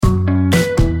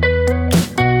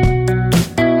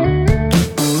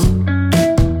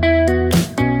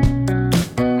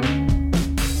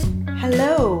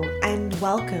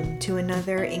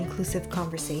Inclusive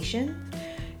Conversation.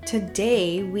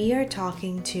 Today, we are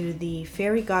talking to the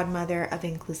fairy godmother of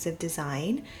inclusive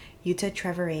design, Yuta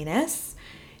Treviranus.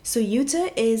 So,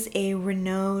 Yuta is a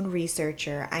renowned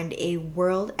researcher and a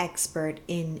world expert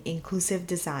in inclusive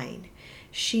design.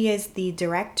 She is the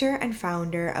director and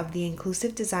founder of the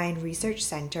Inclusive Design Research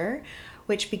Center,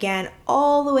 which began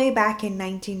all the way back in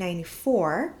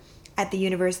 1994 at the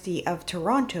University of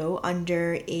Toronto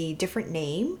under a different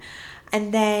name.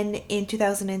 And then in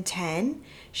 2010,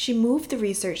 she moved the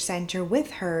research center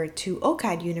with her to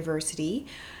OCAD University,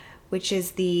 which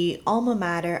is the alma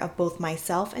mater of both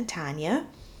myself and Tanya.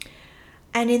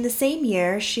 And in the same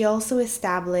year, she also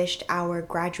established our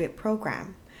graduate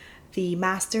program, the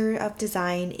Master of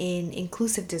Design in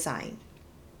Inclusive Design.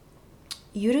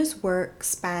 Yuta's work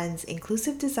spans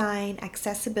inclusive design,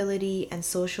 accessibility, and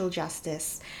social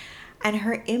justice, and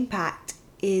her impact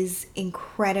is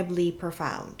incredibly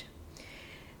profound.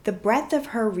 The breadth of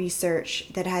her research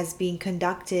that has been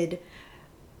conducted,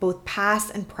 both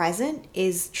past and present,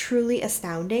 is truly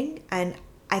astounding, and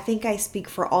I think I speak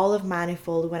for all of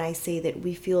Manifold when I say that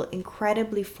we feel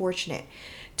incredibly fortunate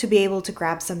to be able to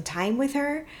grab some time with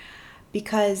her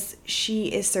because she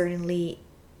is certainly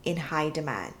in high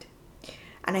demand.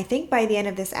 And I think by the end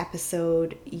of this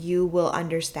episode, you will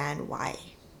understand why.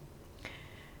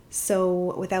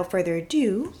 So without further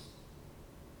ado,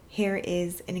 here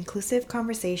is an inclusive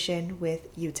conversation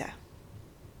with Yuta.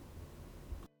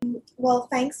 Well,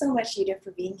 thanks so much, Yuta,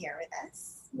 for being here with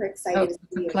us. We're excited to see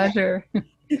you. It's a pleasure.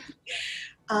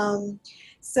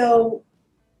 So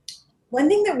one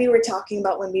thing that we were talking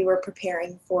about when we were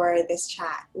preparing for this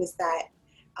chat was that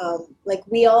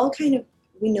we all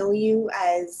we know you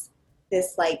as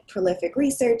this prolific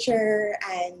researcher,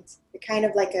 and you're kind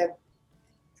of like a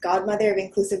godmother of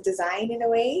inclusive design in a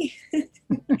way.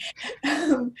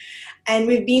 And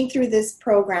we've been through this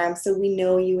program, so we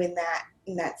know you in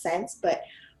that sense, but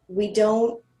we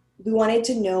wanted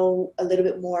to know a little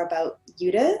bit more about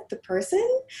Yuta, the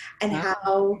person, and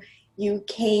how you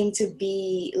came to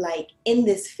be in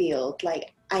this field.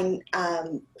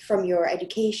 From your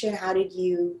education, how did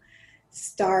you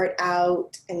start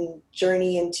out and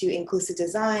journey into inclusive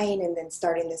design and then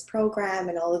starting this program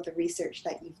and all of the research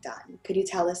that you've done? Could you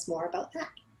tell us more about that?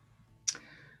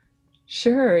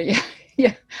 Sure.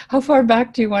 Yeah. How far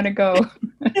back do you want to go?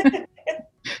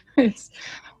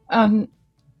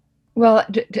 Well,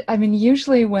 I mean,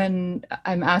 usually when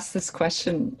I'm asked this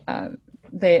question,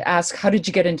 they ask, how did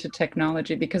you get into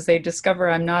technology? Because they discover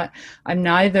I'm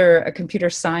neither a computer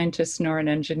scientist nor an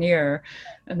engineer.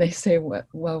 And they say,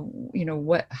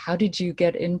 how did you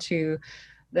get into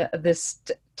this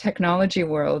technology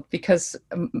world? Because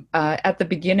at the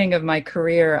beginning of my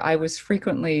career, I was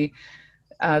frequently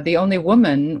the only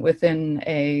woman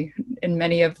in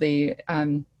many of the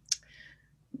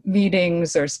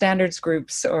meetings or standards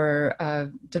groups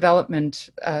or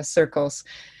development circles.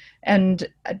 And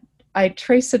I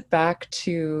trace it back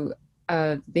to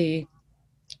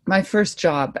my first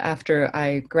job after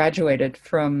I graduated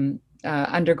from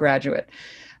undergraduate.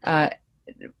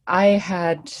 I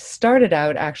had started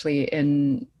out actually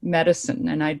in medicine,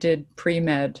 and I did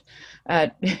pre-med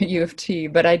at U of T,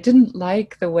 but I didn't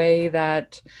like the way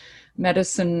that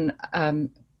medicine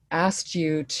asked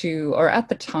you to, or at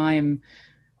the time,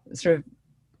 sort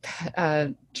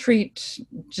of treat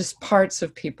just parts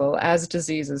of people as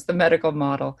diseases, the medical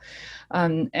model.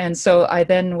 And so I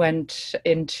then went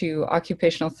into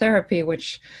occupational therapy,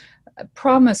 which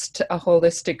promised a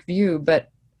holistic view,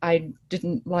 but I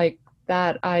didn't like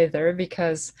that either,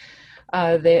 because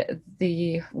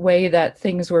the way that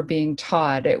things were being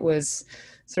taught, it was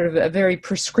sort of a very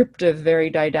prescriptive, very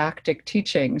didactic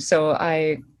teaching. So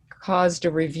I caused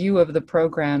a review of the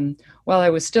program while I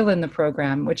was still in the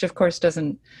program, which of course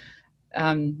doesn't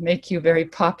make you very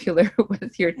popular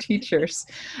with your teachers.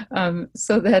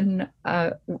 But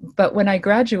when I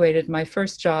graduated, my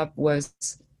first job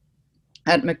was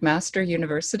at McMaster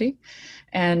University,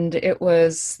 and it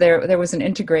was there was an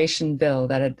integration bill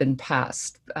that had been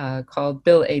passed called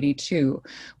Bill 82,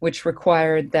 which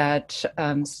required that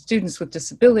students with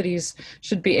disabilities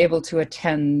should be able to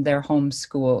attend their home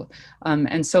school.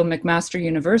 And so McMaster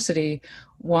University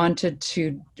wanted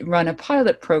to run a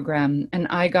pilot program, and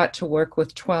I got to work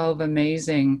with 12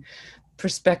 amazing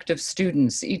prospective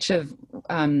students. Each of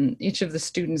the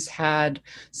students had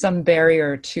some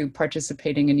barrier to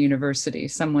participating in university.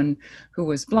 Someone who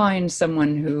was blind,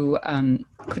 someone who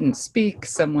couldn't speak,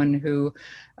 someone who,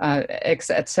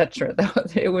 etc.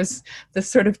 It was the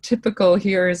sort of typical,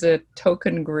 here is a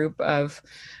token group of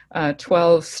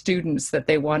 12 students that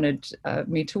they wanted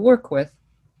me to work with.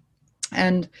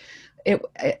 And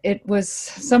it was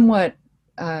somewhat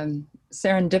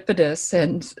serendipitous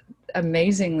and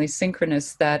amazingly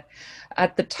synchronous that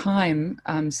at the time,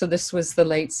 so this was the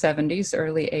late 70s,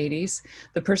 early 80s,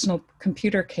 the personal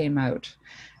computer came out.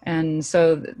 And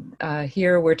so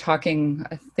here we're talking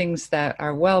things that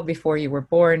are well before you were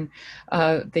born.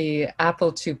 The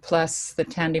Apple II Plus, the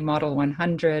Tandy Model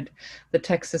 100, the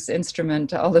Texas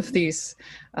Instrument, all of these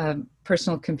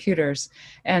personal computers.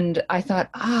 And I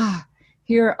thought,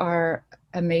 here are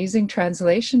amazing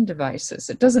translation devices.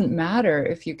 It doesn't matter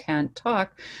if you can't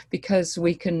talk, because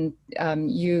we can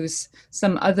use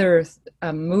some other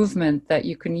movement that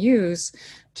you can use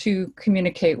to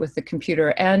communicate with the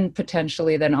computer, and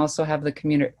potentially then also have the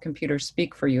computer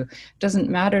speak for you. It doesn't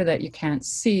matter that you can't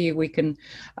see. We can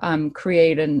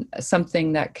create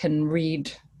something that can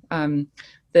read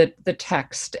the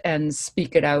text and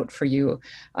speak it out for you.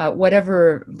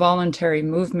 Whatever voluntary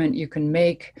movement you can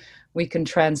make, we can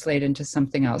translate into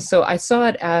something else. So I saw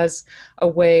it as a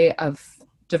way of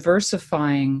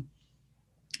diversifying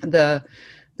the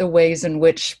ways in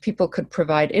which people could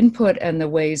provide input and the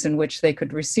ways in which they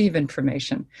could receive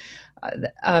information.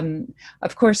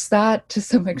 Of course, that to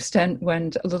some extent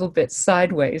went a little bit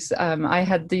sideways. I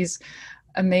had these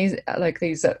amazing, like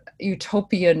these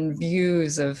utopian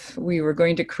views of we were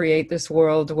going to create this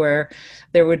world where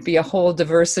there would be a whole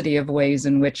diversity of ways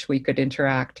in which we could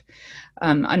interact.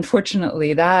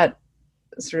 Unfortunately, that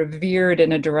sort of veered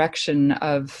in a direction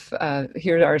of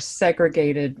here are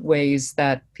segregated ways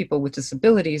that people with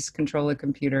disabilities control a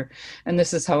computer, and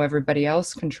this is how everybody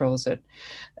else controls it.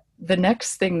 The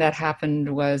next thing that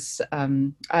happened was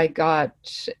I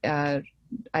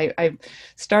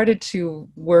started to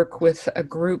work with a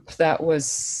group that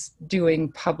was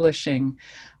doing publishing.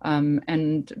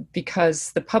 And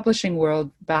because the publishing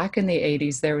world back in the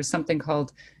 80s, there was something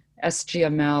called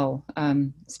SGML,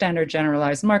 Standard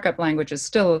Generalized Markup Language. Is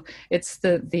still, it's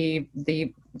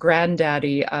the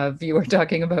granddaddy of, you were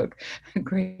talking about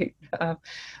great,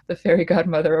 the fairy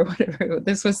godmother or whatever.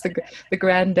 This was the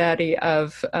granddaddy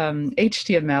of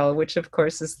HTML, which of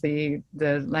course is the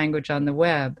language on the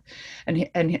web. And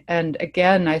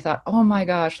again, I thought, oh my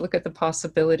gosh, look at the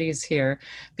possibilities here,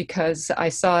 because I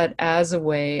saw it as a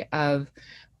way of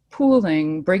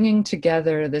pooling, bringing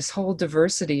together this whole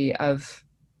diversity of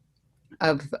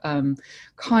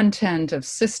content, of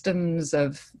systems,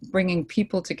 of bringing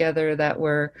people together that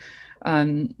were,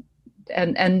 and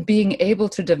being able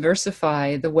to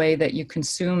diversify the way that you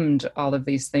consumed all of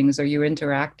these things or you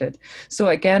interacted. So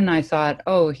again, I thought,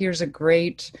 oh, here's a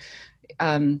great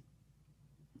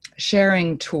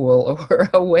sharing tool or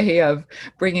a way of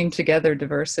bringing together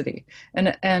diversity.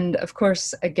 And of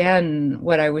course, again,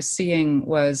 what I was seeing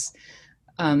was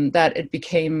that it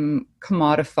became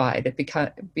commodified,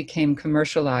 it became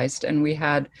commercialized, and we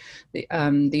had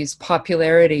these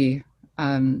popularity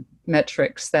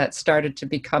metrics that started to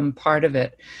become part of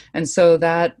it. And so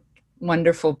that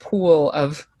wonderful pool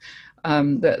of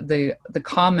the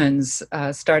commons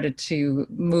started to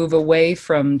move away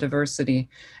from diversity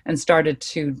and started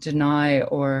to deny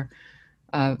or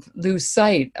lose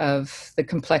sight of the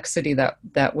complexity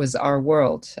that was our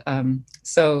world.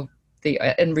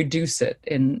 And reduce it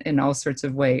in all sorts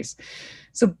of ways.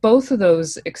 So both of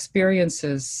those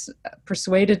experiences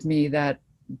persuaded me that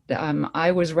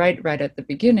I was right at the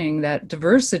beginning, that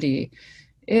diversity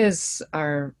is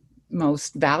our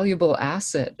most valuable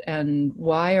asset. And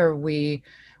why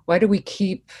do we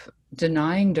keep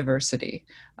denying diversity?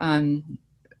 And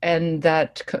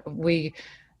that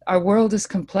our world is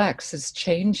complex, is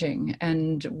changing,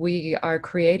 and we are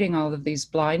creating all of these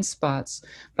blind spots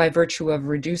by virtue of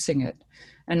reducing it.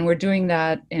 And we're doing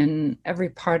that in every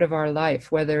part of our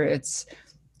life, whether it's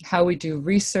how we do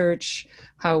research,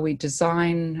 how we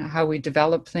design, how we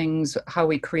develop things, how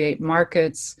we create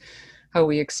markets, how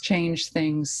we exchange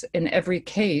things. In every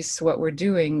case, what we're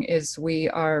doing is we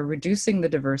are reducing the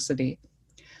diversity,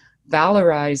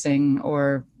 valorizing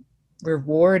or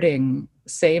rewarding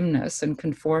sameness and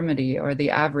conformity, or the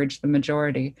average, the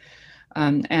majority,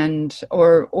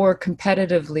 or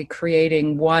competitively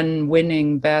creating one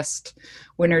winning, best,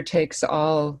 winner takes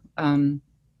all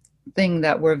thing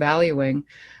that we're valuing,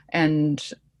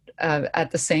 and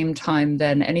at the same time,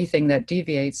 then anything that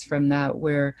deviates from that,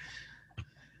 we're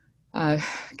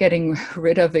getting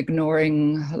rid of,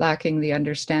 ignoring, lacking the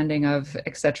understanding of,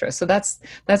 etc. So that's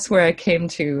where I came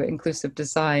to inclusive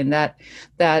design.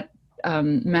 That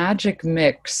magic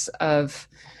mix of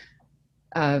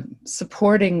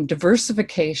supporting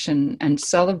diversification and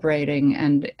celebrating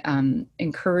and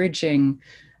encouraging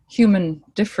human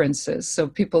differences, so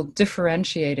people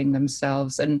differentiating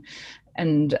themselves and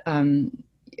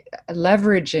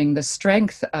leveraging the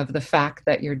strength of the fact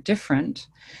that you're different,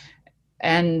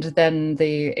 and then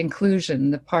the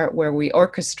inclusion, the part where we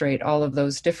orchestrate all of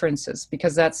those differences,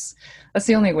 because that's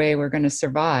the only way we're going to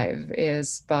survive,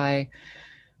 is by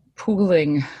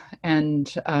pooling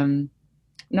and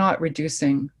not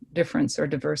reducing difference or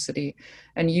diversity,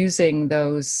 and using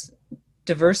those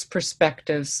diverse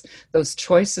perspectives, those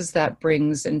choices that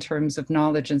brings in terms of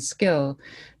knowledge and skill,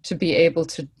 to be able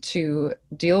to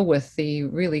deal with the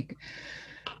really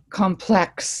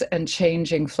complex and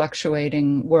changing,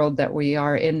 fluctuating world that we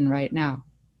are in right now.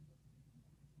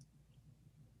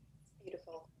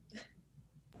 Beautiful.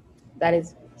 That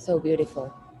is so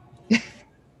beautiful.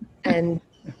 And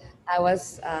I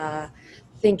was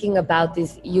thinking about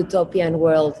this utopian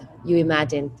world you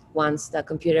imagined once the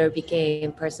computer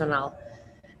became personal.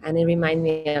 And it reminded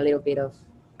me a little bit of,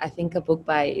 I think, a book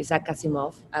by Isaac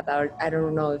Asimov. I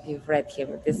don't know if you've read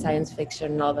him, this science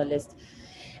fiction novelist.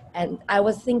 And I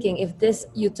was thinking, if this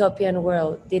utopian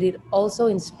world, did it also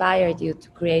inspire you to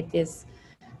create this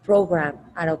program,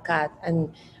 AutoCAD?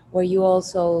 And were you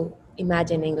also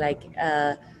imagining like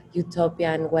a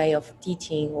utopian way of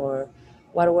teaching, or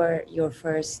what were your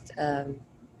first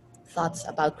thoughts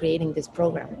about creating this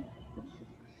program?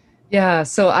 Yeah,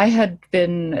 so I had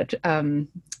been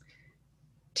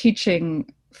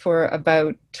teaching for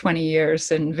about 20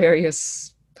 years in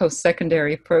various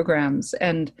post-secondary programs,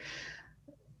 and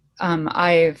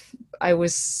I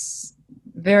was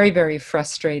very, very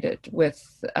frustrated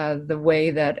with the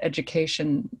way that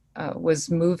education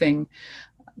was moving,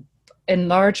 in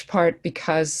large part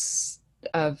because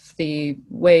of the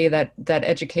way that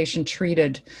education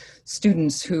treated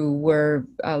students who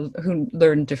who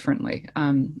learned differently,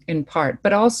 in part,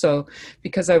 but also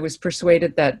because I was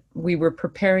persuaded that we were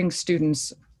preparing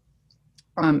students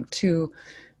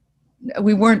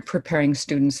we weren't preparing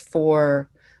students for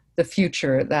the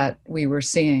future that we were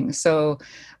seeing. So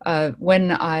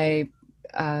when I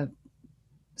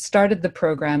started the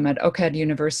program at OCAD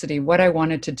University, what I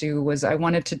wanted to do was I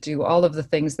wanted to do all of the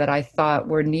things that I thought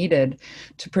were needed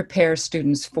to prepare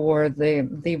students for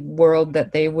the world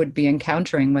that they would be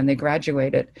encountering when they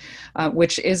graduated,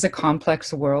 which is a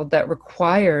complex world that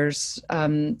requires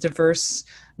diverse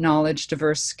knowledge,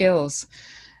 diverse skills,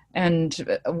 and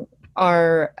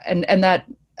that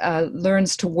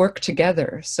learns to work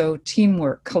together. So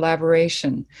teamwork,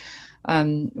 collaboration.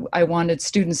 I wanted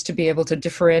students to be able to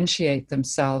differentiate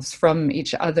themselves from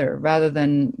each other rather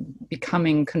than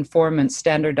becoming conformant,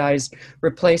 standardized,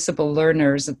 replaceable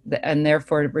learners, and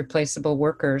therefore replaceable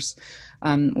workers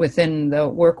within the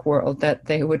work world that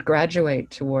they would graduate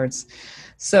towards.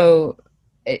 So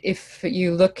if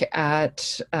you look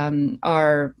at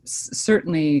our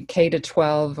certainly K to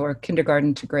 12 or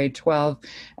kindergarten to grade 12,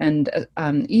 and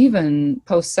even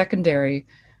post-secondary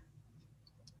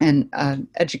and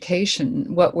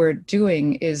education, what we're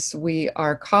doing is we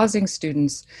are causing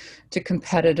students to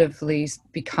competitively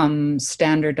become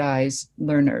standardized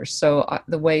learners. So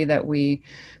the way that we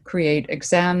create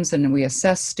exams and we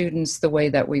assess students, the way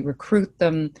that we recruit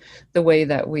them, the way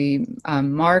that we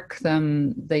mark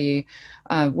them, the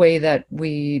way that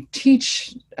we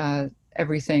teach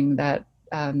everything that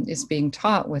is being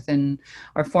taught within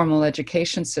our formal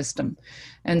education system.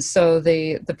 And so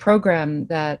the program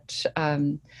that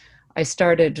I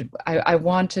started, I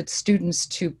wanted students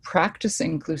to practice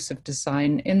inclusive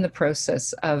design in the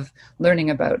process of learning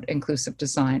about inclusive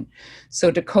design.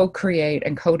 So to co-create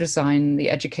and co-design the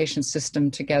education system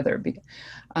together,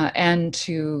 and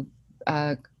to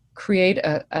create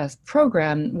a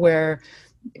program where,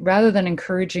 rather than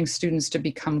encouraging students to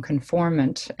become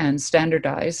conformant and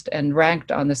standardized and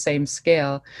ranked on the same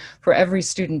scale, for every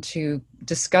student to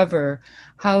discover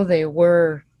how they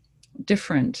were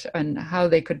different and how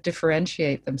they could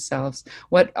differentiate themselves.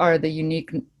 What are the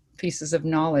unique pieces of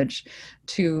knowledge,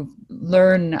 to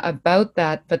learn about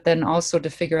that, but then also to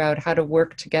figure out how to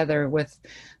work together with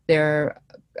their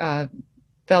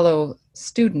fellow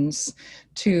students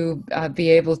to be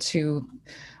able to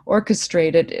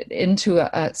orchestrate it into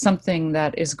something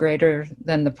that is greater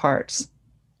than the parts.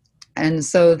 And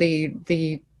so the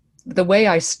way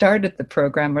I started the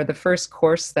program, or the first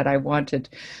course that I wanted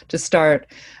to start,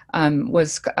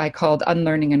 I called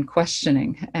Unlearning and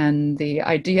Questioning. And the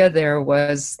idea there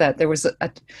was that there was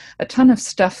a ton of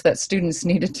stuff that students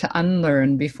needed to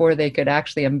unlearn before they could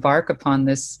actually embark upon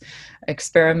this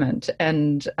experiment.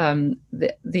 And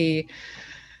the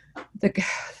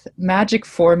magic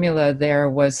formula there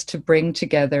was to bring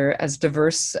together as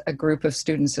diverse a group of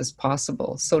students as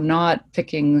possible. So not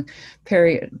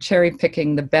cherry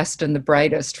picking the best and the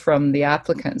brightest from the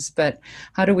applicants, but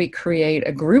how do we create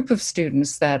a group of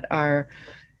students that are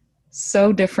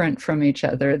so different from each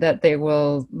other that they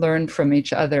will learn from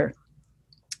each other.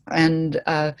 And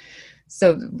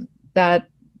so that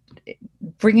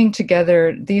bringing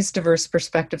together these diverse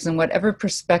perspectives, and whatever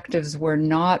perspectives were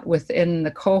not within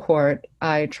the cohort,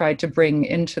 I tried to bring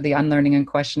into the unlearning and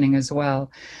questioning as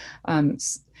well.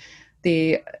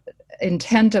 The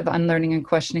intent of unlearning and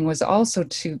questioning was also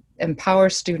to empower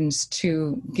students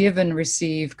to give and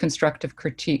receive constructive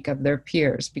critique of their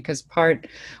peers, because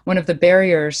one of the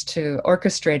barriers to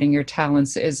orchestrating your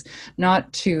talents is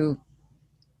not to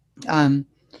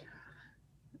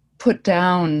put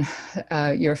down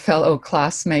your fellow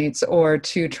classmates or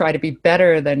to try to be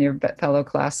better than your fellow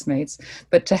classmates,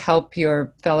 but to help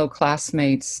your fellow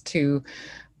classmates to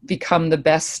become the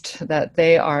best that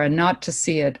they are, and not to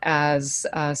see it as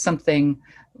something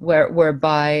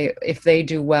whereby if they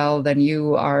do well, then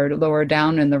you are lower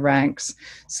down in the ranks.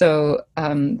 So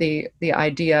the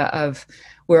idea of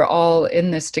we're all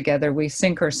in this together, we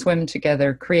sink or swim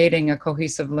together, creating a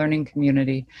cohesive learning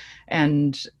community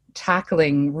and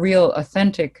tackling real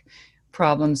authentic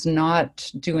problems,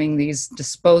 not doing these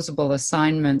disposable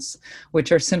assignments,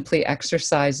 which are simply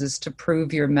exercises to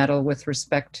prove your mettle with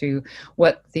respect to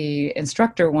what the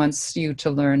instructor wants you to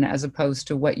learn, as opposed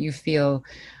to what you feel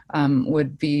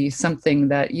would be something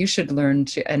that you should learn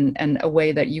to, and a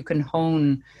way that you can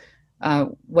hone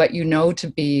what you know to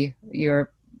be your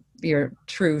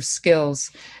true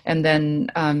skills, and then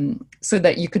so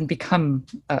that you can become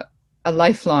a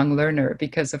lifelong learner,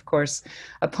 because of course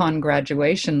upon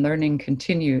graduation learning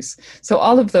continues. So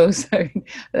all of those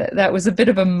that was a bit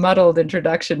of a muddled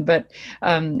introduction, but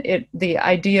the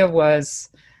idea was,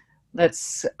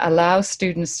 let's allow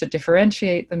students to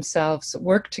differentiate themselves,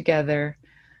 work together,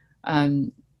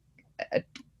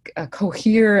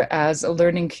 cohere as a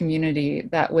learning community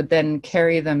that would then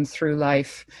carry them through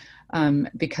life.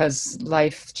 Because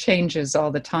life changes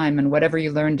all the time, and whatever you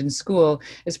learned in school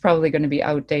is probably going to be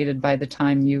outdated by the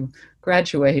time you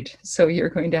graduate. So you're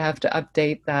going to have to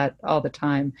update that all the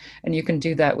time. And you can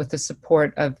do that with the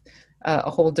support of a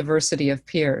whole diversity of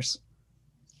peers.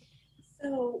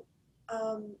 So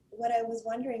what I was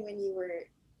wondering when you were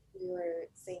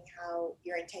saying how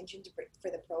your intention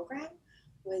for the program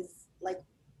was, like,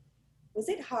 was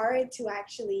it hard to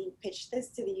actually pitch this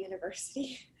to the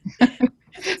university?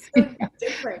 It's so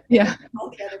different. Yeah. All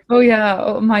the other Oh yeah.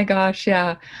 Oh my gosh.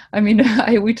 Yeah. I mean,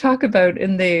 we talk about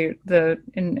in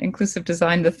in inclusive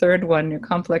design, the third one, your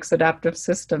complex adaptive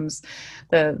systems,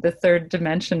 the third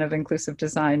dimension of inclusive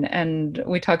design, and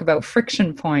we talk about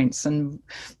friction points. And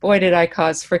boy, did I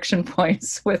cause friction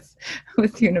points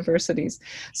with universities.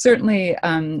 Certainly,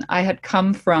 I had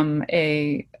come from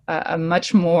a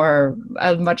much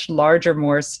larger,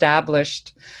 more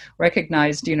established,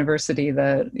 recognized university,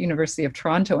 the University of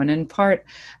Toronto. And in part,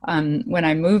 when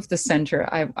I moved the center,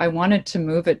 I wanted to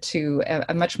move it to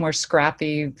a much more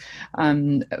scrappy,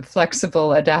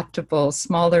 flexible, adaptable,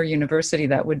 smaller university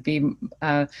that would be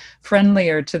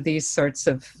friendlier to these sorts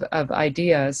of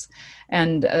ideas,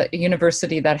 and a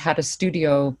university that had a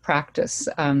studio practice,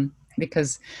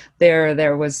 because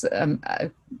there was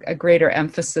a greater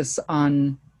emphasis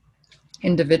on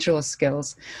individual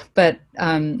skills. But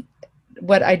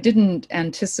what I didn't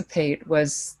anticipate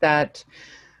was that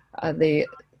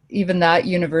even that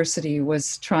university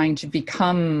was trying to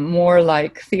become more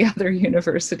like the other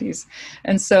universities.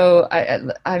 And so,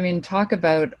 I mean, talk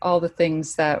about all the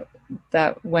things that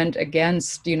went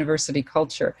against university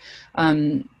culture.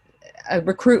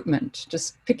 Recruitment,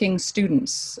 just picking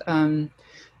students.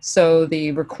 So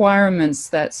the requirements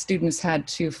that students had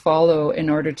to follow in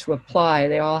order to apply,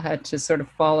 they all had to sort of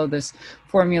follow this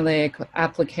formulaic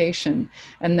application.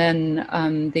 And then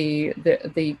the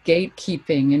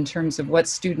gatekeeping in terms of what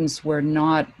students were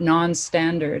not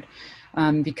non-standard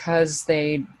because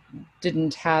they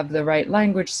didn't have the right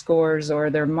language scores, or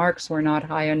their marks were not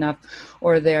high enough,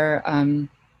 or their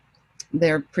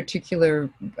particular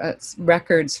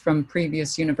records from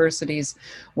previous universities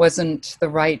wasn't the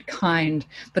right kind.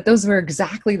 But those were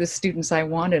exactly the students I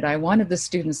wanted. I wanted the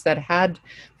students that had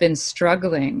been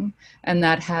struggling and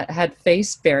that had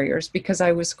faced barriers, because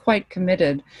I was quite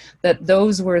committed that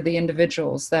those were the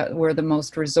individuals that were the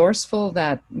most resourceful,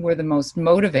 that were the most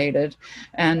motivated,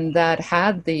 and that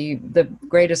had the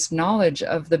greatest knowledge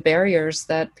of the barriers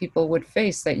that people would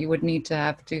face, that you would need to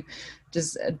have to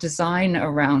design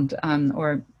around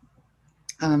or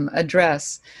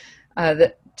address.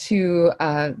 To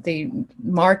the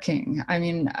marking. I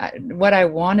mean, what I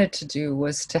wanted to do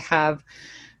was to have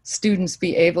students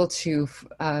be able to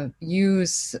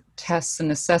use tests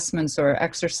and assessments or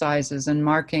exercises and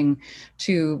marking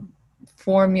to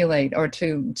formulate or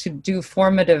to do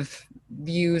formative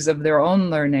views of their own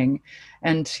learning,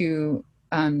 and to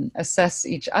assess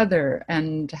each other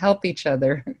and help each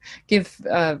other, give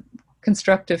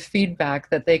constructive feedback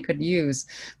that they could use.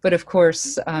 But of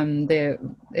course,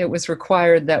 it was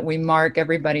required that we mark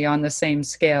everybody on the same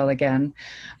scale again.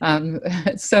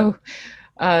 So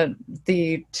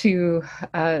the two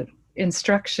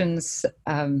instructions,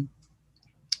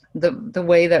 the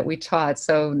way that we taught,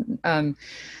 so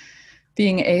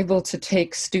being able to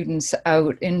take students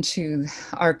out into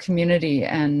our community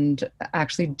and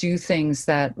actually do things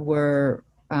that were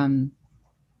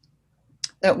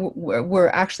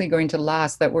actually going to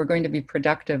last, that were going to be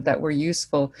productive, that were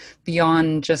useful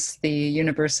beyond just the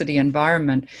university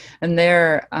environment. And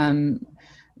there,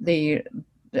 the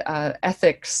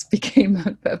ethics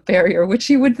became a barrier, which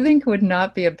you would think would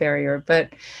not be a barrier.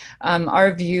 But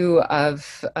our view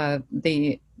of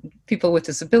the people with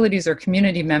disabilities or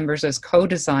community members as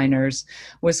co-designers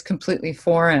was completely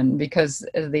foreign, because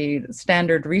the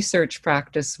standard research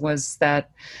practice was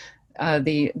that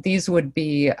these would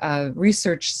be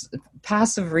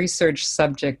passive research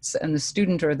subjects, and the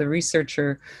student or the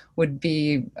researcher would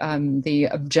be the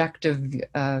objective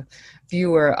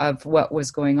viewer of what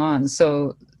was going on.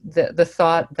 So the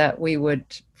thought that we would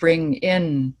bring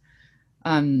in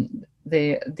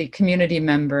the community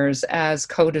members as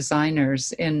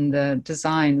co-designers in the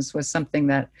designs was something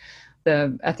that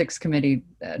the ethics committee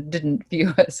didn't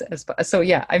view as so.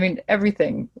 Yeah, I mean,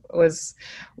 everything was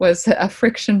a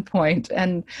friction point,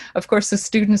 and of course the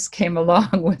students came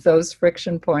along with those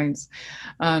friction points,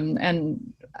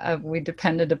 and we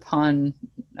depended upon.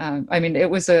 I mean, it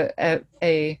was a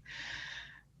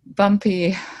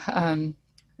bumpy,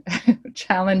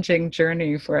 challenging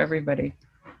journey for everybody.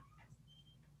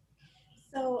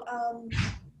 So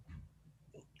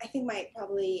I think my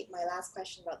last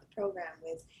question about the program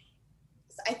was,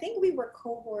 I think we were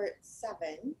cohort 7.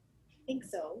 I think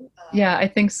so. Yeah, I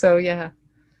think so. Yeah.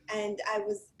 And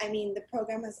the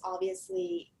program has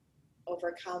obviously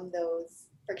overcome those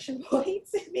friction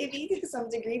points, maybe to some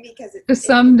degree, because it's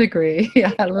a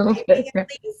little bit. At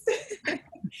least.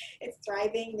 It's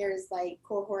thriving. There's like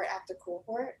cohort after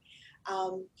cohort,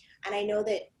 and I know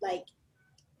that like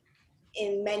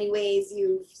in many ways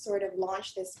you've sort of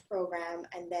launched this program,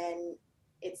 and then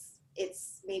it's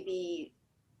maybe.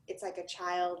 It's like a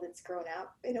child that's grown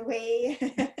up in a way,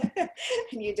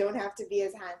 and you don't have to be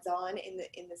as hands-on in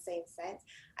the same sense.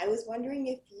 I was wondering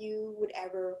if you would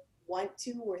ever want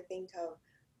to or think of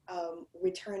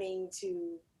returning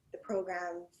to the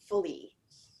program fully.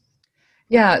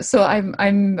 Yeah, so I'm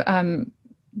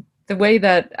the way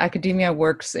that academia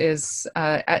works is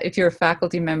if you're a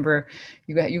faculty member,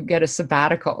 you get a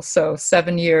sabbatical. So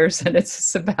 7 years and it's a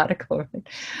sabbatical.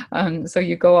 Right? So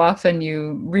you go off and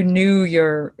you renew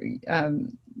your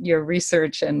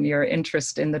research and your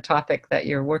interest in the topic that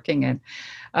you're working in.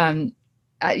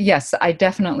 Yes, I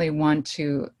definitely want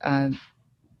to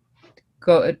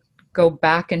go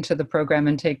back into the program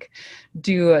and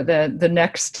do the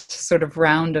next sort of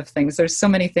round of things. There's so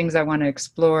many things I want to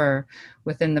explore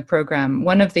within the program.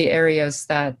 One of the areas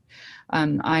that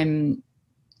I'm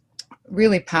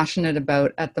really passionate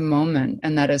about at the moment,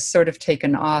 and that has sort of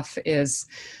taken off, is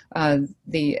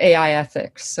the AI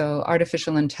ethics, so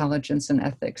artificial intelligence and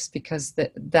ethics, because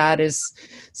that is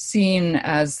seen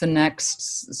as the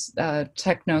next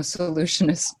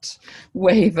techno-solutionist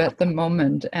wave at the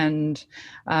moment. And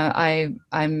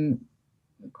I'm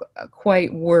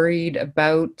quite worried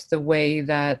about the way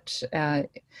that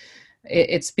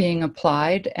it's being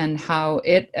applied, and how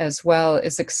it as well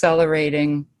is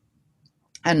accelerating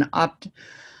and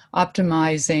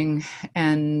optimizing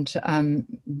and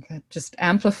just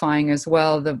amplifying as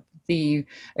well the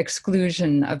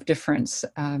exclusion of difference,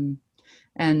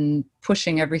 and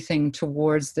pushing everything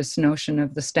towards this notion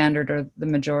of the standard or the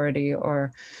majority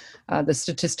or the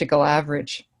statistical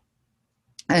average.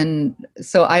 And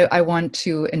so I want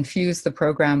to infuse the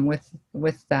program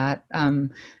with that,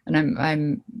 and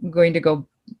I'm going to go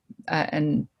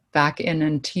and back in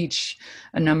and teach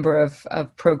a number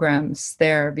of programs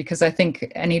there, because I think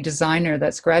any designer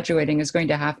that's graduating is going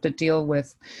to have to deal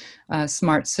with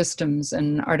smart systems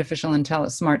and artificial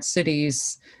intelligence, smart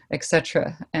cities,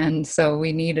 etc. And so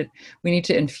we need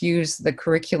to infuse the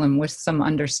curriculum with some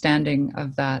understanding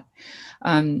of that.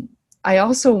 I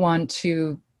also want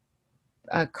to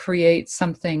create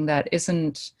something that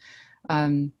isn't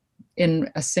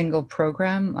in a single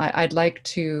program. I'd like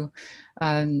to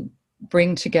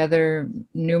bring together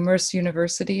numerous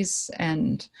universities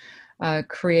and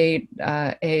create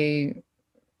a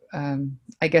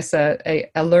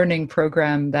learning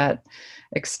program that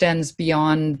extends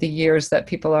beyond the years that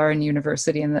people are in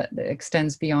university, and that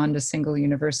extends beyond a single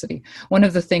university. One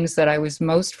of the things that I was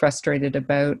most frustrated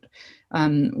about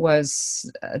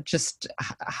was just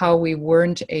how we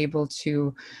weren't able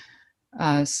to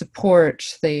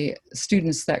support the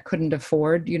students that couldn't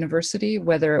afford university,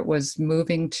 whether it was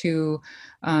moving to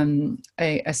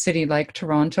a city like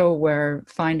Toronto, where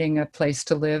finding a place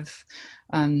to live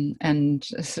and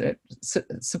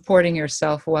supporting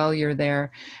yourself while you're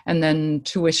there, and then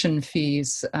tuition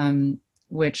fees,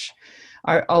 which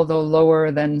are, although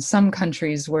lower than some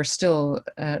countries, were still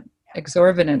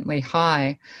exorbitantly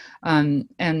high.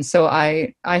 And so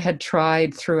I had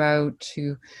tried throughout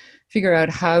to figure out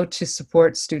how to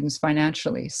support students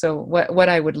financially. So what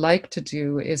I would like to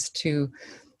do is to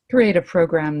create a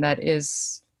program that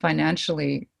is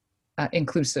financially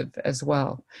inclusive as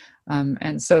well.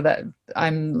 And so that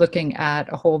I'm looking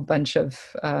at a whole bunch of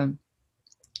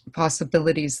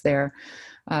possibilities there,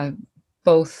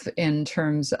 both in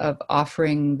terms of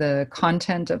offering the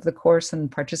content of the course and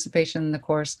participation in the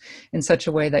course in such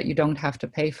a way that you don't have to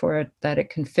pay for it, that it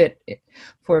can fit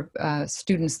for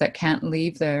students that can't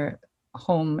leave their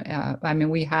home. I mean,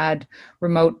 we had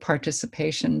remote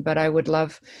participation, but I would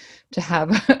love to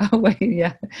have a way.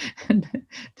 Yeah, and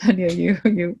Tanya,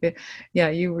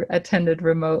 you attended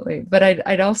remotely, but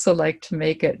I'd also like to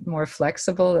make it more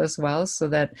flexible as well, so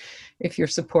that if you're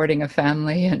supporting a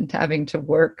family and having to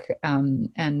work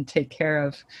and take care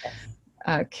of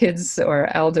kids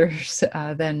or elders,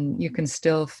 then you can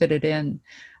still fit it in.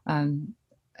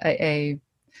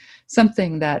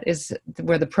 Something that is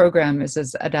where the program is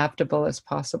as adaptable as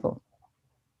possible.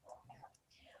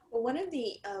 Well, one of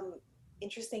the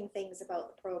interesting things about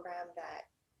the program that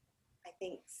I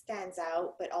think stands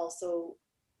out, but also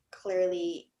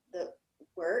clearly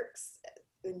works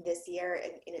in this year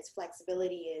in its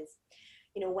flexibility is,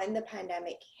 when the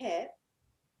pandemic hit,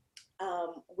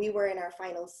 we were in our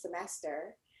final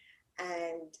semester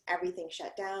and everything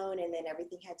shut down, and then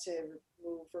everything had to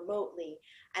move remotely.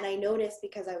 And I noticed,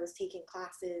 because I was taking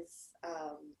classes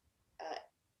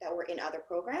that were in other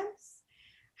programs,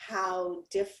 how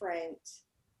different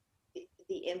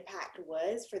the impact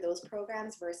was for those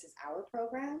programs versus our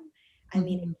program. I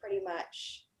mean,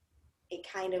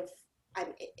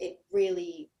 it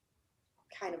really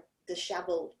kind of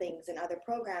disheveled things in other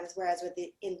programs, whereas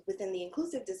within the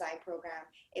inclusive design program,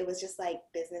 it was just like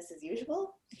business as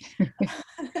usual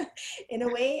in a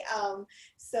way.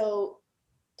 So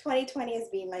 2020 has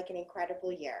been like an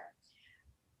incredible year,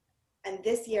 and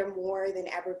this year more than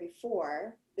ever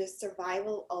before, the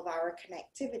survival of our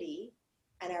connectivity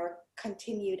and our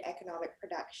continued economic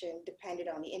production depended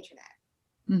on the internet.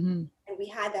 And we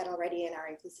had that already in our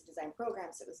inclusive design program,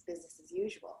 so it was business as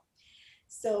usual.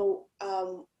 So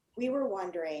we were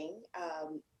wondering,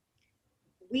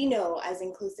 we know as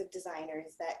inclusive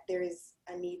designers that there is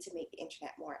a need to make the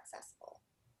internet more accessible.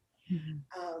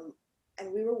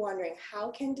 And we were wondering,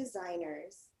 how can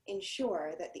designers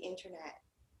ensure that the internet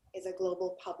is a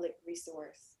global public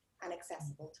resource and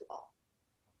accessible to all?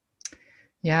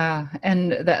 Yeah,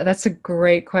 and that's a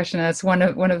great question. That's one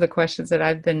of the questions that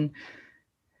I've been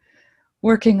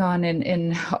working on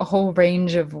in a whole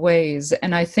range of ways.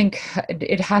 And I think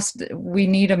we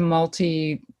need a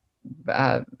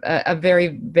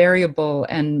very variable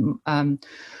and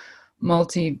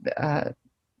multi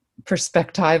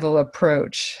perspectival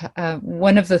approach.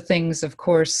 One of the things, of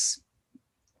course,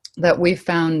 that we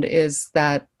found is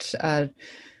that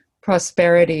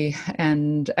prosperity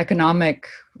and economic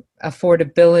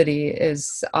affordability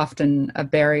is often a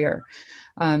barrier.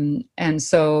 And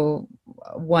so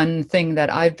one thing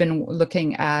that I've been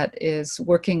looking at is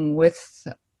working with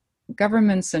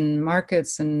governments and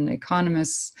markets and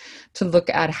economists to look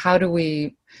at how do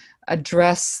we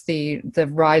address the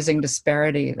rising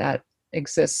disparity that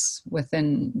exists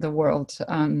within the world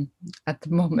at the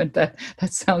moment. That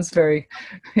sounds very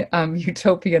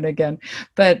utopian again,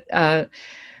 but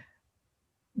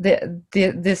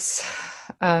this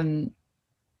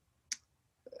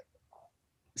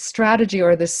strategy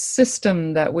or this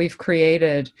system that we've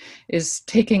created is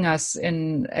taking us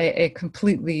in a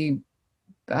completely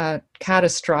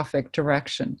catastrophic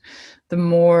direction. The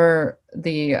more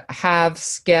the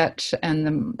haves get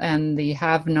and the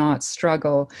have-nots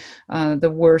struggle,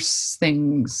 the worse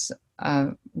things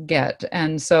get.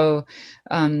 And so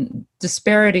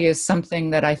disparity is something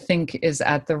that I think is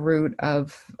at the root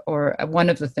of, or one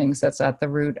of the things that's at the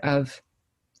root of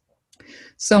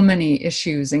so many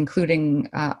issues, including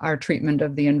our treatment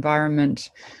of the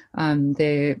environment,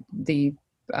 the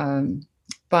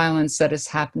violence that is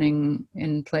happening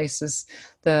in places.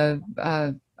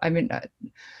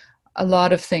 a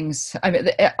lot of things, I mean,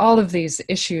 all of these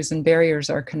issues and barriers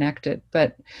are connected,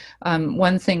 but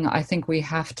one thing I think we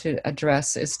have to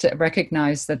address is to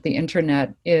recognize that the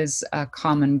internet is a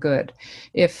common good.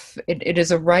 If it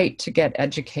is a right to get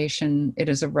education, it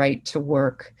is a right to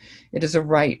work, it is a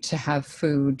right to have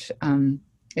food,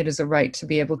 it is a right to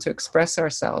be able to express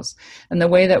ourselves. And the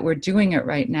way that we're doing it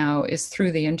right now is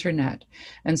through the internet.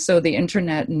 And so the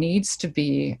internet needs to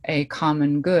be a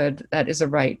common good that is a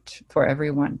right for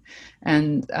everyone.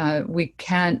 And we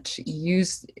can't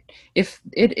use, if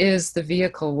it is the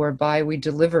vehicle whereby we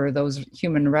deliver those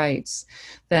human rights,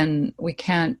 then we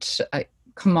can't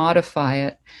commodify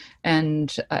it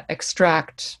and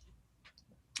extract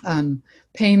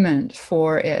payment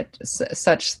for it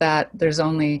such that there's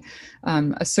only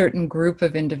a certain group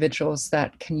of individuals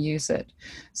that can use it.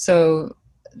 So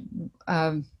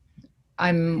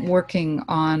I'm working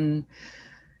on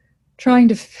trying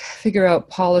to figure out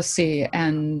policy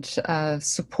and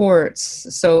supports.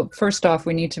 So first off,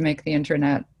 we need to make the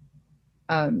internet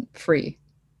free.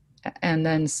 And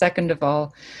then second of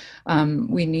all,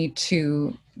 we need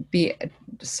to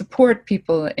support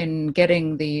people in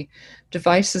getting the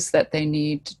devices that they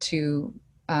need to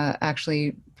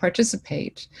actually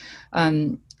participate.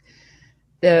 And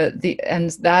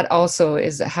that also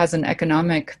has an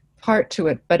economic part to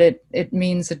it, but it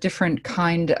means a different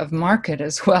kind of market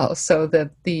as well. So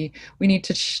we need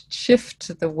to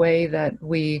shift the way that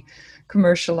we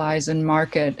commercialize and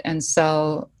market and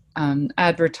sell,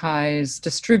 advertise,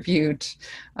 distribute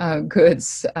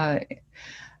goods.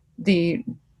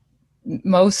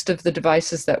 Most of the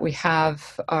devices that we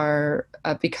have are,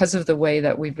 because of the way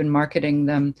that we've been marketing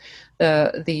them,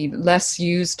 the less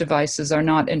used devices are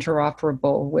not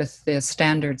interoperable with the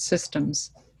standard systems.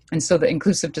 And so the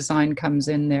inclusive design comes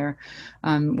in there.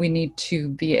 We need to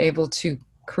be able to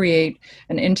create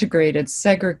an integrated,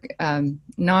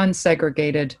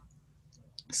 non-segregated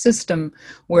system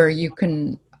where you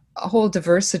can, a whole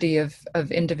diversity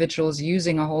of individuals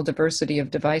using a whole diversity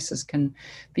of devices can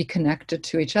be connected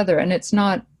to each other. And it's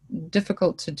not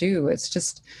difficult to do. It's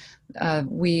just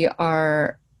we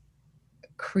are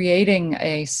creating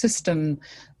a system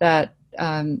that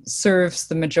serves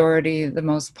the majority, the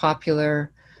most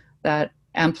popular, that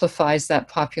amplifies that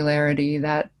popularity,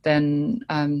 that then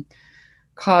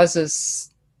causes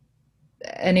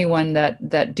anyone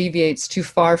that deviates too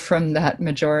far from that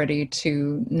majority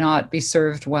to not be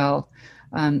served well.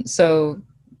 So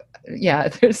yeah,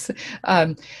 there's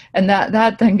and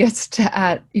that then gets to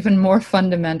at even more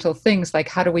fundamental things like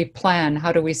how do we plan,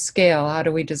 how do we scale, how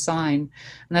do we design,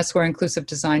 and that's where inclusive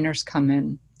designers come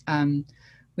in.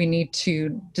 We need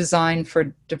to design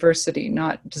for diversity,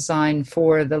 not design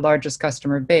for the largest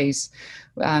customer base.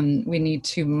 We need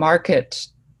to market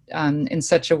in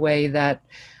such a way that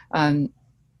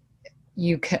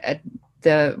you can,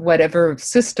 whatever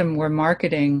system we're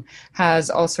marketing has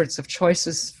all sorts of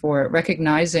choices for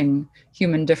recognizing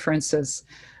human differences.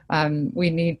 We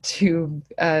need to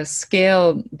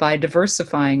scale by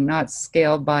diversifying, not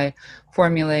scale by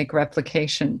formulaic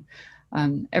replication.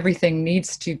 Everything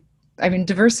needs to, I mean,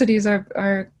 diversity is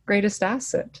our greatest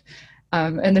asset.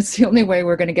 And it's the only way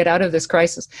we're going to get out of this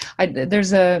crisis. I've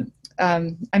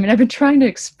been trying to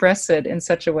express it in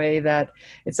such a way that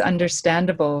it's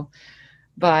understandable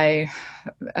by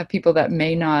people that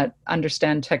may not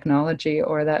understand technology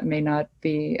or that may not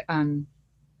be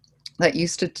that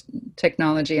used to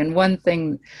technology. And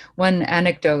one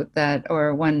anecdote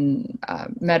or one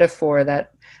metaphor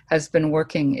that has been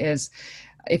working is,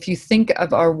 if you think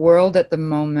of our world at the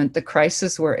moment, the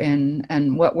crisis we're in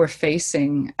and what we're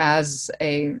facing as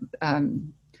a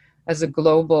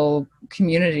global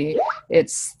community,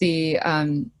 it's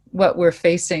what we're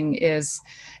facing is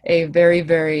a very,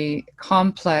 very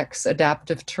complex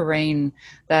adaptive terrain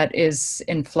that is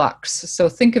in flux. So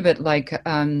think of it like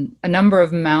a number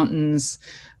of mountains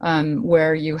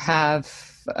where you have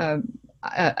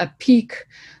a peak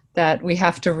that we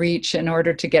have to reach in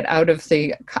order to get out of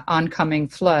the oncoming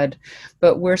flood,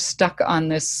 but we're stuck on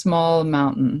this small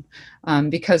mountain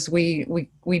because we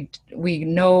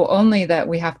know only that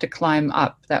we have to climb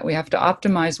up, that we have to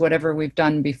optimize whatever we've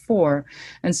done before,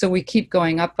 and so we keep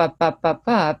going up,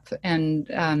 and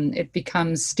it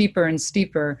becomes steeper and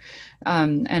steeper,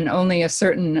 and only a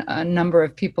certain number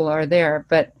of people are there.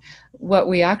 But what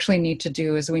we actually need to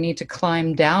do is we need to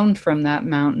climb down from that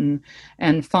mountain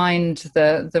and find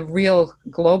the real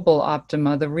global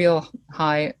optima, the real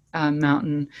high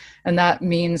mountain. And that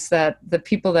means that the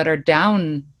people that are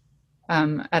down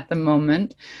at the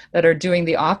moment that are doing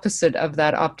the opposite of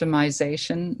that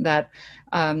optimization, that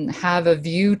have a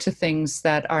view to things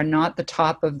that are not the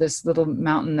top of this little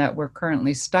mountain that we're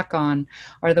currently stuck on,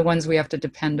 are the ones we have to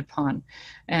depend upon.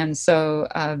 And so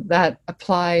that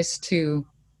applies to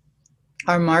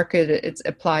our market, it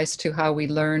applies to how we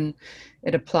learn,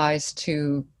 it applies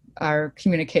to our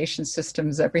communication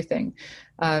systems, everything.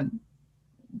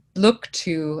 Look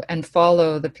to and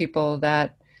follow the people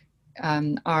that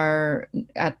are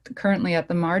currently at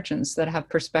the margins, that have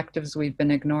perspectives we've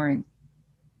been ignoring.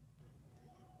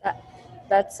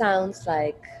 That sounds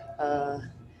like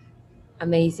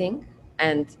amazing.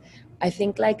 And I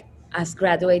think, like, as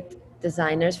graduate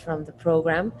designers from the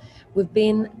program, we've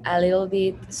been a little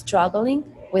bit struggling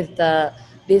with the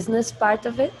business part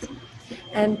of it.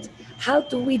 And how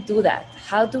do we do that?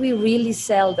 How do we really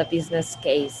sell the business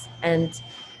case? And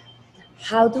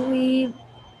how do we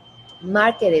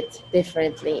market it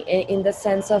differently in the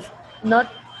sense of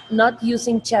not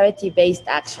using charity-based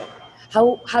action?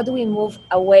 How do we move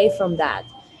away from that?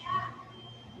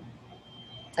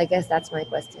 I guess that's my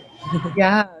question.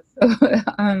 Yeah, so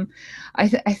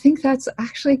I think that's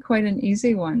actually quite an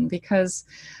easy one, because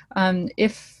I've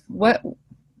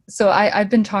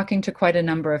been talking to quite a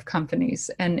number of companies,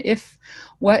 and if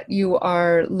what you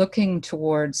are looking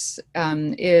towards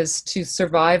is to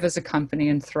survive as a company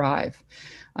and thrive,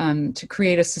 to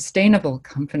create a sustainable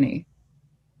company,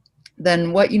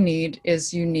 then what you need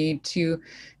to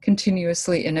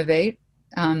continuously innovate,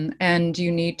 and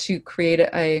you need to create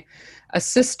a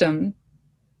system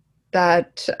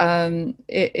that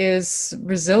is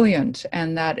resilient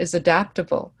and that is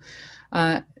adaptable.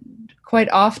 Quite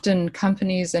often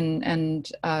companies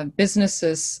and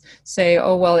businesses say,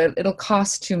 oh, well, it'll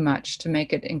cost too much to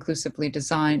make it inclusively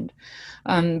designed.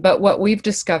 But what we've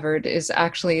discovered is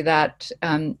actually that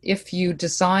if you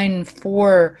design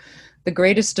for the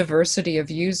greatest diversity of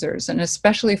users, and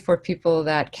especially for people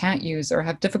that can't use or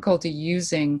have difficulty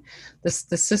using the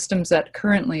systems that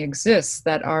currently exist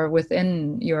that are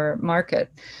within your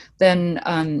market, then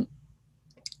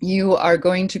you are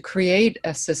going to create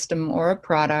a system or a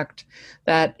product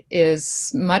that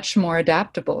is much more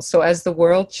adaptable. So as the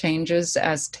world changes,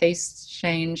 as tastes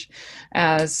change,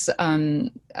 as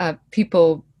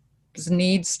people's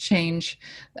needs change,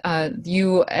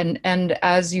 and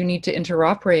as you need to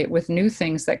interoperate with new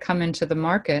things that come into the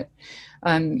market,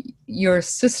 your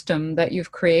system that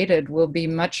you've created will be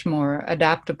much more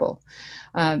adaptable.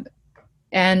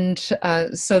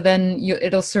 So then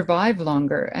it'll survive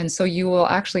longer, and so you will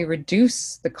actually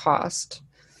reduce the cost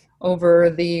over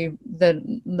the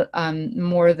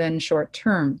more than short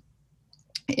term.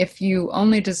 If you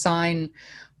only design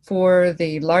for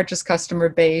the largest customer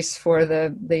base, for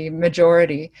the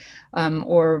majority,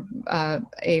 or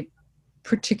a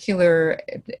particular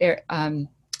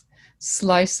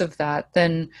slice of that,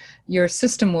 then your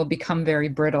system will become very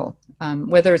brittle.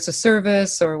 Whether it's a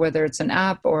service or whether it's an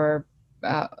app or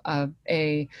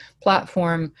a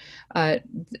platform,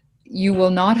 you will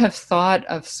not have thought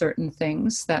of certain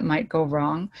things that might go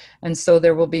wrong. And so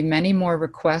there will be many more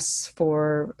requests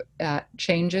for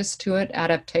changes to it,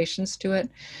 adaptations to it.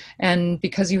 And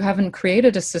because you haven't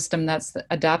created a system that's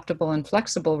adaptable and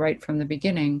flexible right from the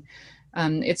beginning,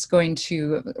 it's going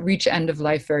to reach end of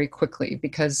life very quickly,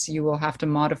 because you will have to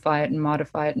modify it and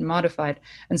modify it and modify it.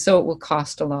 And so it will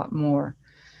cost a lot more.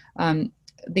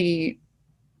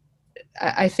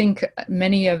 I think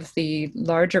many of the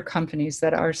larger companies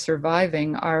that are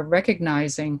surviving are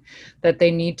recognizing that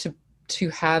they need to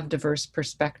have diverse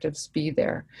perspectives be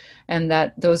there, and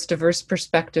that those diverse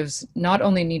perspectives not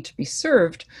only need to be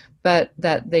served, but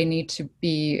that they need to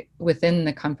be within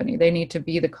the company. They need to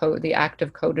be the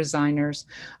active co-designers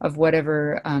of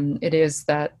whatever it is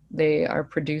that they are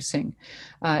producing.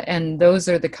 And those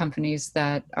are the companies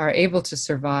that are able to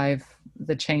survive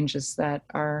the changes that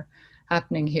are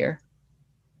happening here.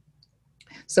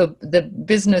 So the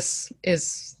business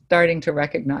is starting to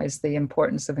recognize the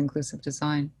importance of inclusive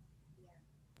design.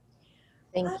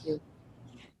 Thank you.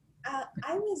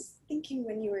 I was thinking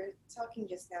when you were talking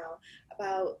just now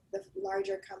about the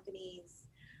larger companies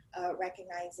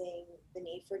recognizing the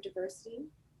need for diversity.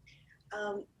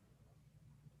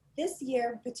 This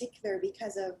year in particular,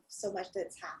 because of so much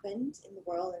that's happened in the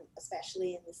world, and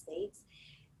especially in the States,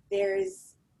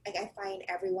 I find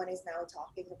everyone is now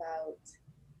talking about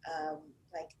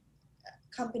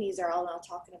companies are all now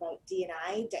talking about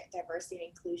D&I, diversity and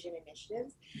inclusion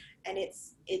initiatives, and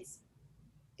it's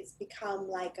become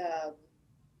like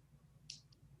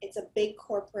it's a big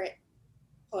corporate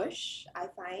push, I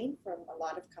find, from a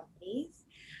lot of companies.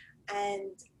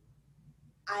 And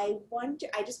I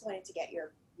just wanted to get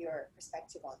your your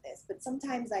perspective on this, but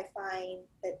sometimes I find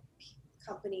that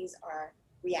companies are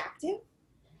reactive,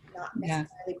 not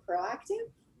necessarily proactive.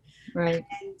 Right.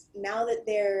 And now that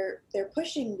they're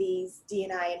pushing these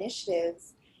D&I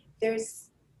initiatives,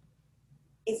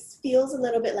 it feels a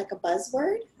little bit like a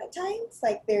buzzword at times.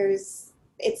 Like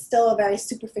it's still a very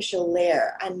superficial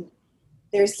layer, and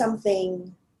there's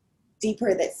something deeper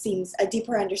a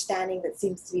deeper understanding that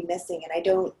seems to be missing. And I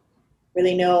don't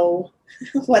really know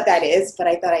what that is, but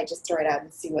I thought I'd just throw it out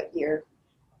and see what you're.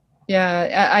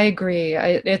 Yeah, I agree.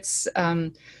 It's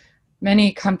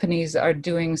many companies are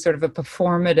doing sort of a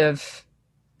performative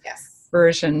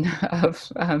version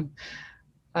of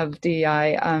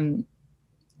DEI.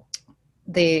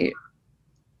 They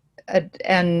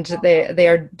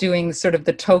are doing sort of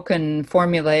the token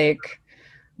formulaic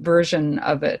version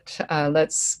of it.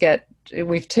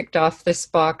 We've ticked off this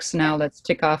box, now let's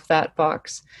tick off that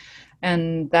box.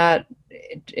 And that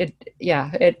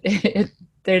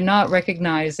they're not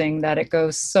recognizing that it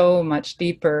goes so much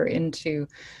deeper into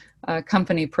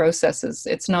company processes.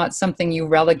 It's not something you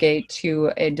relegate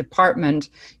to a department.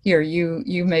 Here,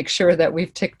 you make sure that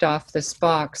we've ticked off this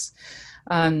box.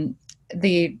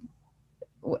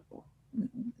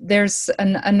 There's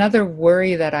another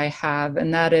worry that I have,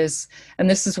 and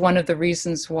this is one of the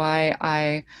reasons why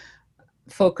I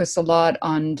focus a lot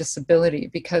on disability,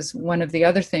 because one of the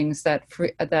other things that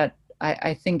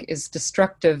I think is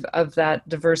destructive of that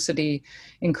diversity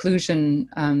inclusion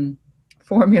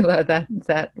formula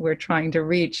that we're trying to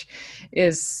reach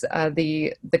is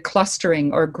the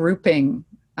clustering or grouping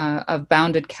of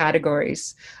bounded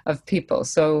categories of people.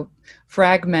 So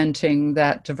fragmenting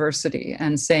that diversity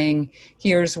and saying,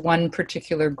 here's one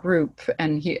particular group,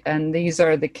 and these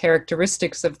are the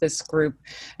characteristics of this group,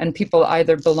 and people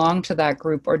either belong to that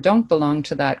group or don't belong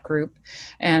to that group,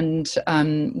 and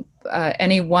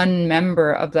any one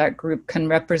member of that group can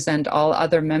represent all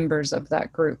other members of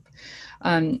that group.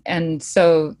 And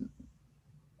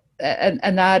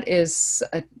that is,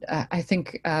 I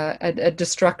think, a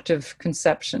destructive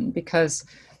conception, because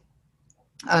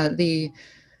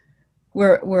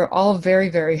we're all very,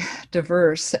 very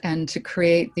diverse, and to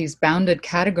create these bounded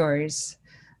categories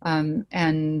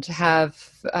and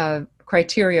have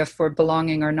criteria for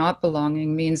belonging or not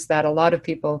belonging means that a lot of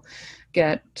people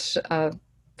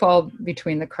fall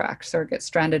between the cracks or get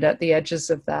stranded at the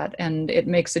edges of that. And it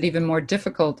makes it even more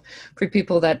difficult for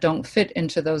people that don't fit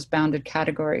into those bounded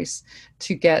categories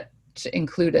to get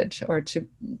included or to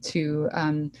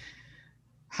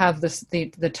have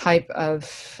the type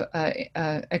of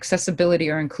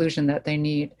accessibility or inclusion that they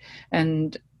need.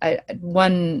 And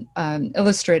one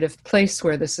illustrative place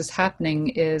where this is happening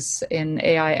is in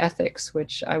AI ethics,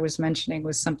 which I was mentioning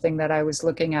was something that I was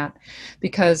looking at,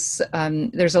 because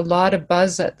there's a lot of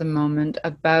buzz at the moment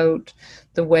about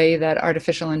the way that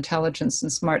artificial intelligence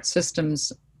and smart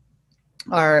systems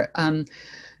are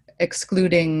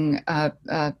excluding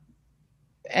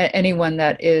anyone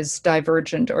that is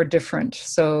divergent or different.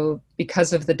 So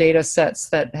because of the data sets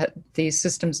that these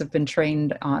systems have been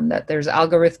trained on, that there's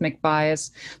algorithmic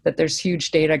bias, that there's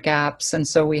huge data gaps, and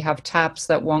so we have taps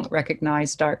that won't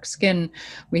recognize dark skin.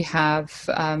 We have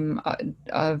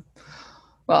a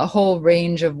whole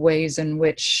range of ways in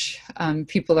which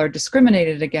people are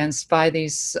discriminated against by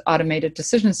these automated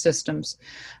decision systems.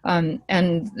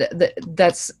 And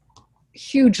that's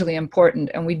hugely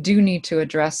important, and we do need to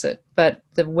address it. But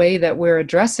the way that we're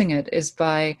addressing it is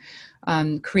by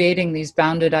creating these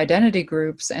bounded identity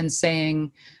groups and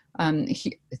saying,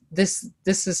 this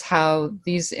is how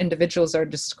these individuals are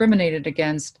discriminated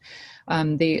against.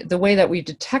 The way that we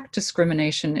detect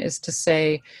discrimination is to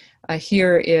say,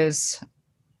 here is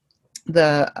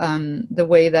the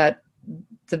way that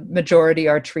the majority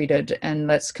are treated, and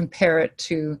let's compare it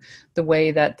to the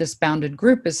way that this bounded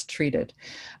group is treated.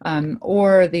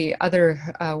 Or the other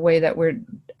way that we're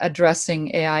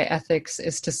addressing AI ethics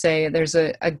is to say there's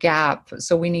a gap,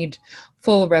 so we need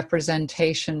full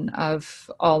representation of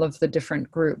all of the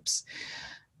different groups.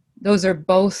 Those are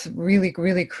both really,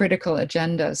 really critical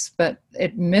agendas, but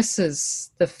it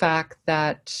misses the fact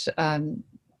that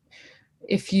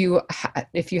if you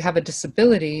have a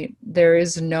disability, there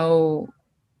is no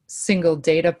single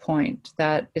data point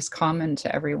that is common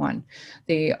to everyone.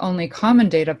 The only common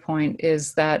data point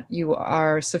is that you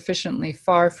are sufficiently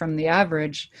far from the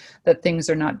average that things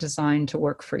are not designed to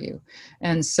work for you.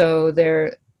 And so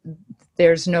there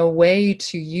there's no way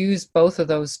to use both of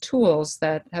those tools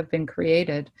that have been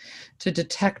created to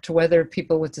detect whether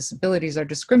people with disabilities are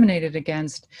discriminated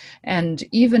against. And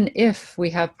even if we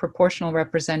have proportional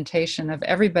representation of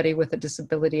everybody with a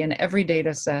disability in every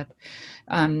data set,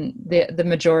 the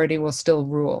majority will still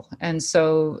rule. And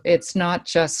so it's not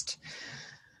just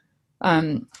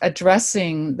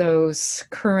addressing those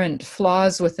current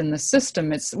flaws within the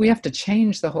system. We have to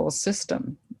change the whole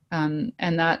system.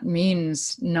 And that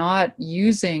means not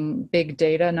using big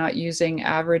data, not using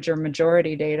average or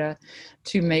majority data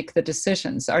to make the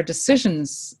decisions. Our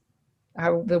decisions,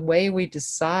 the way we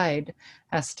decide,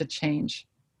 has to change.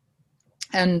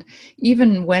 And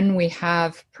even when we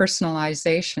have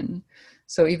personalization,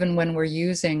 so even when we're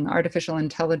using artificial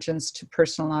intelligence to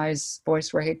personalize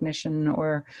voice recognition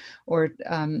or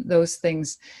those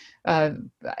things,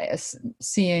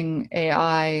 seeing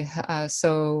AI,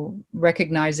 so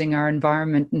recognizing our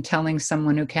environment and telling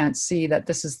someone who can't see that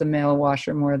this is the male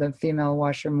washroom or the female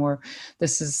washroom, or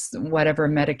this is whatever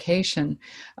medication,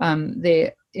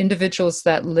 the individuals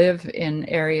that live in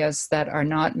areas that are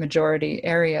not majority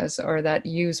areas, or that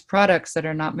use products that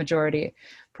are not majority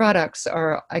products,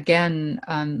 are again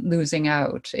losing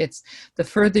out. It's the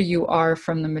further you are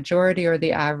from the majority or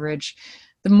the average,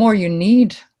 the more you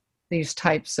need these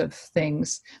types of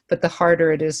things, but the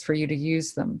harder it is for you to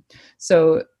use them.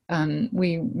 So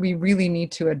we really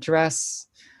need to address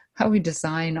how we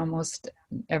design almost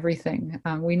everything.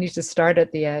 We need to start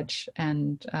at the edge.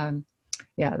 And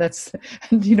yeah, that's,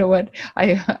 you know what,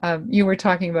 you were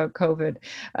talking about COVID.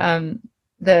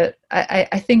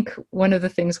 I think one of the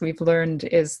things we've learned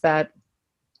is that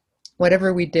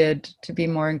whatever we did to be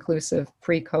more inclusive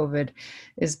pre-COVID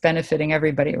is benefiting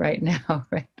everybody right now,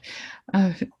 right?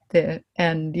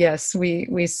 And yes,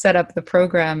 we set up the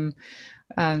program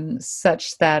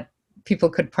such that people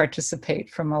could participate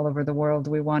from all over the world.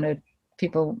 We wanted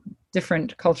people,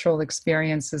 different cultural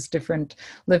experiences, different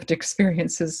lived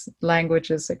experiences,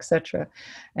 languages, etc.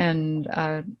 And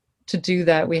to do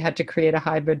that, we had to create a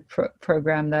hybrid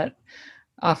program that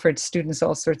offered students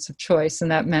all sorts of choice,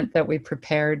 and that meant that we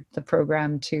prepared the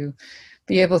program to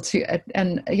be able to.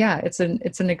 And yeah, it's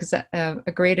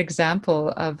a great example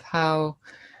of how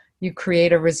you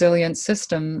create a resilient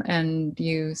system and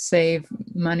you save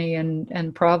money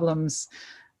and problems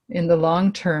in the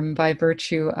long term by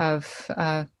virtue of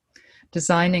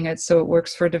designing it so it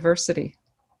works for diversity.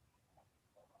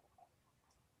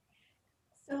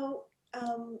 So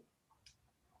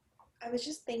I was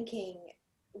just thinking,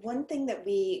 one thing that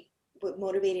what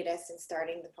motivated us in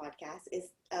starting the podcast is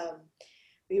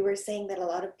we were saying that a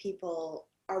lot of people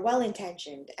are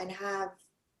well-intentioned and have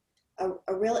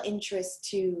a real interest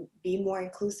to be more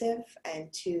inclusive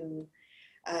and to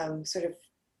sort of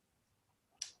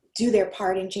do their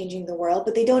part in changing the world,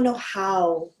 but they don't know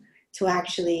how to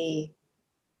actually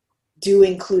do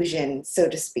inclusion, so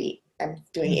to speak. I'm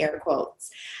doing air quotes.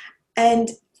 And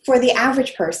for the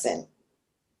average person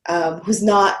who's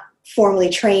not formally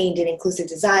trained in inclusive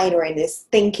design or in this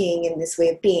thinking and this way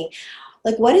of being,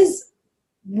 like, what is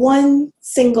one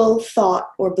single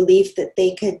thought or belief that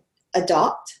they could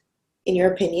adopt, in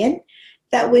your opinion,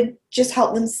 that would just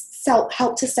help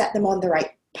to set them on the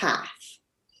right path?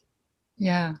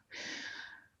 Yeah,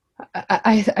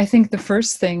 I think the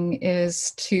first thing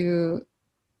is to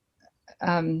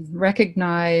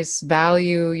recognize,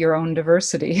 value your own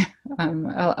diversity.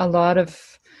 A lot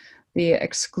of the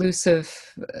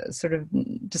exclusive, sort of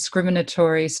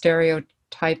discriminatory,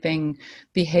 stereotyping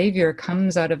behavior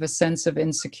comes out of a sense of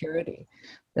insecurity,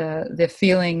 the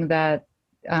feeling that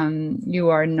you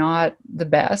are not the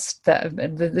best,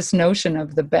 this notion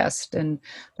of the best, and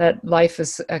that life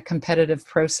is a competitive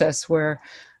process where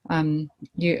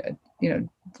you know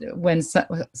when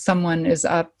someone is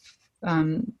up,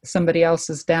 somebody else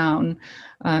is down.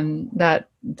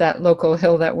 That local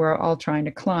hill that we're all trying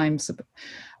to climb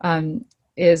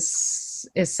is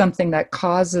something that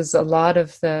causes a lot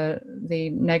of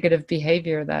the negative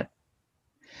behavior.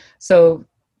 So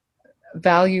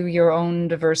value your own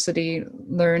diversity,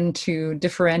 learn to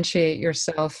differentiate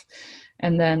yourself,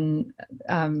 and then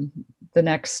the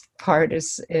next part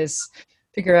is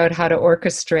figure out how to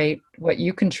orchestrate what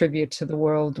you contribute to the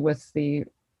world with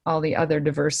all the other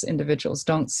diverse individuals.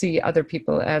 Don't see other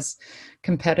people as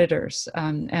competitors,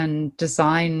 and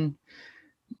design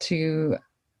to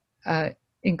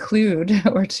include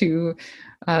or to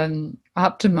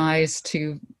optimize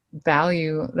to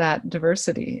value that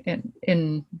diversity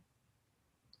in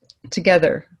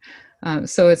together.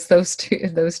 So it's those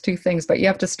two things, but you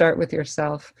have to start with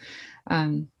yourself.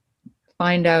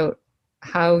 Find out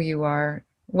how you are,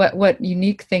 what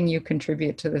unique thing you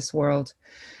contribute to this world,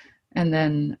 and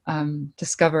then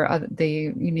discover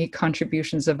the unique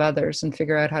contributions of others and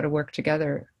figure out how to work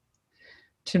together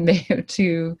to knit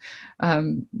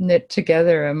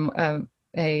together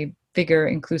a bigger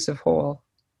inclusive whole.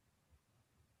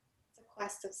 It's a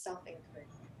quest of self-inquiry.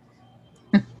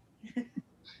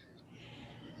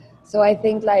 So I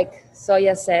think, like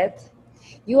Soya said,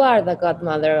 you are the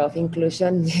godmother of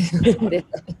inclusion.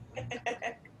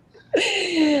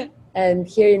 And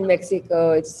here in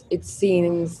Mexico, it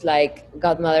seems like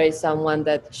godmother is someone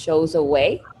that shows a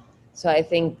way. So I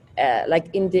think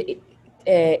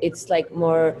it's like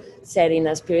more set in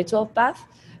a spiritual path,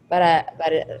 but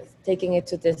taking it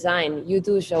to design, you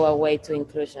do show a way to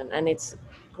inclusion, and it's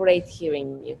great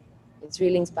hearing you. It's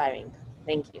really inspiring.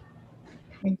 Thank you.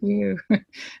 Thank you.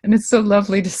 And it's so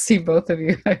lovely to see both of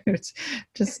you. It's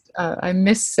just, I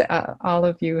miss all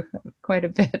of you quite a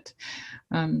bit.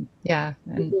 Yeah.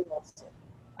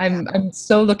 And I'm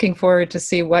so looking forward to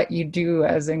see what you do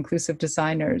as inclusive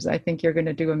designers. I think you're going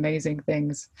to do amazing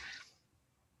things.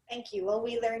 Thank you. Well,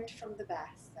 we learned from the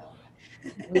best. So.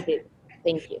 We did.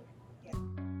 Thank you.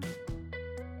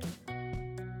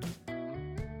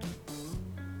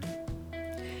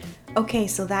 Okay,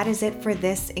 so that is it for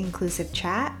this inclusive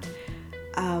chat.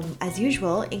 As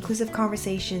usual, Inclusive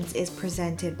Conversations is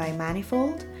presented by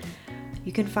Manifold.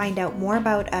 You can find out more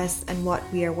about us and what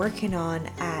we are working on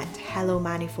at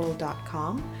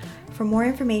hellomanifold.com. For more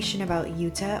information about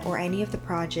Yuta or any of the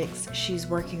projects she's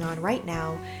working on right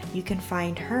now, you can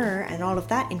find her and all of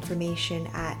that information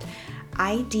at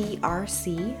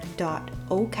idrc.ocadu.ca.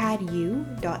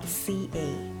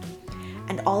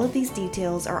 And all of these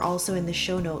details are also in the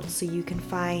show notes, so you can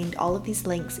find all of these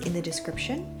links in the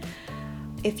description.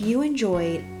 If you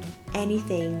enjoyed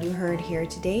anything you heard here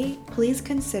today, please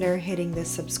consider hitting the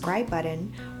subscribe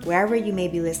button wherever you may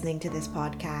be listening to this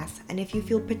podcast. And if you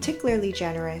feel particularly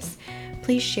generous,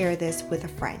 please share this with a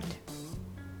friend.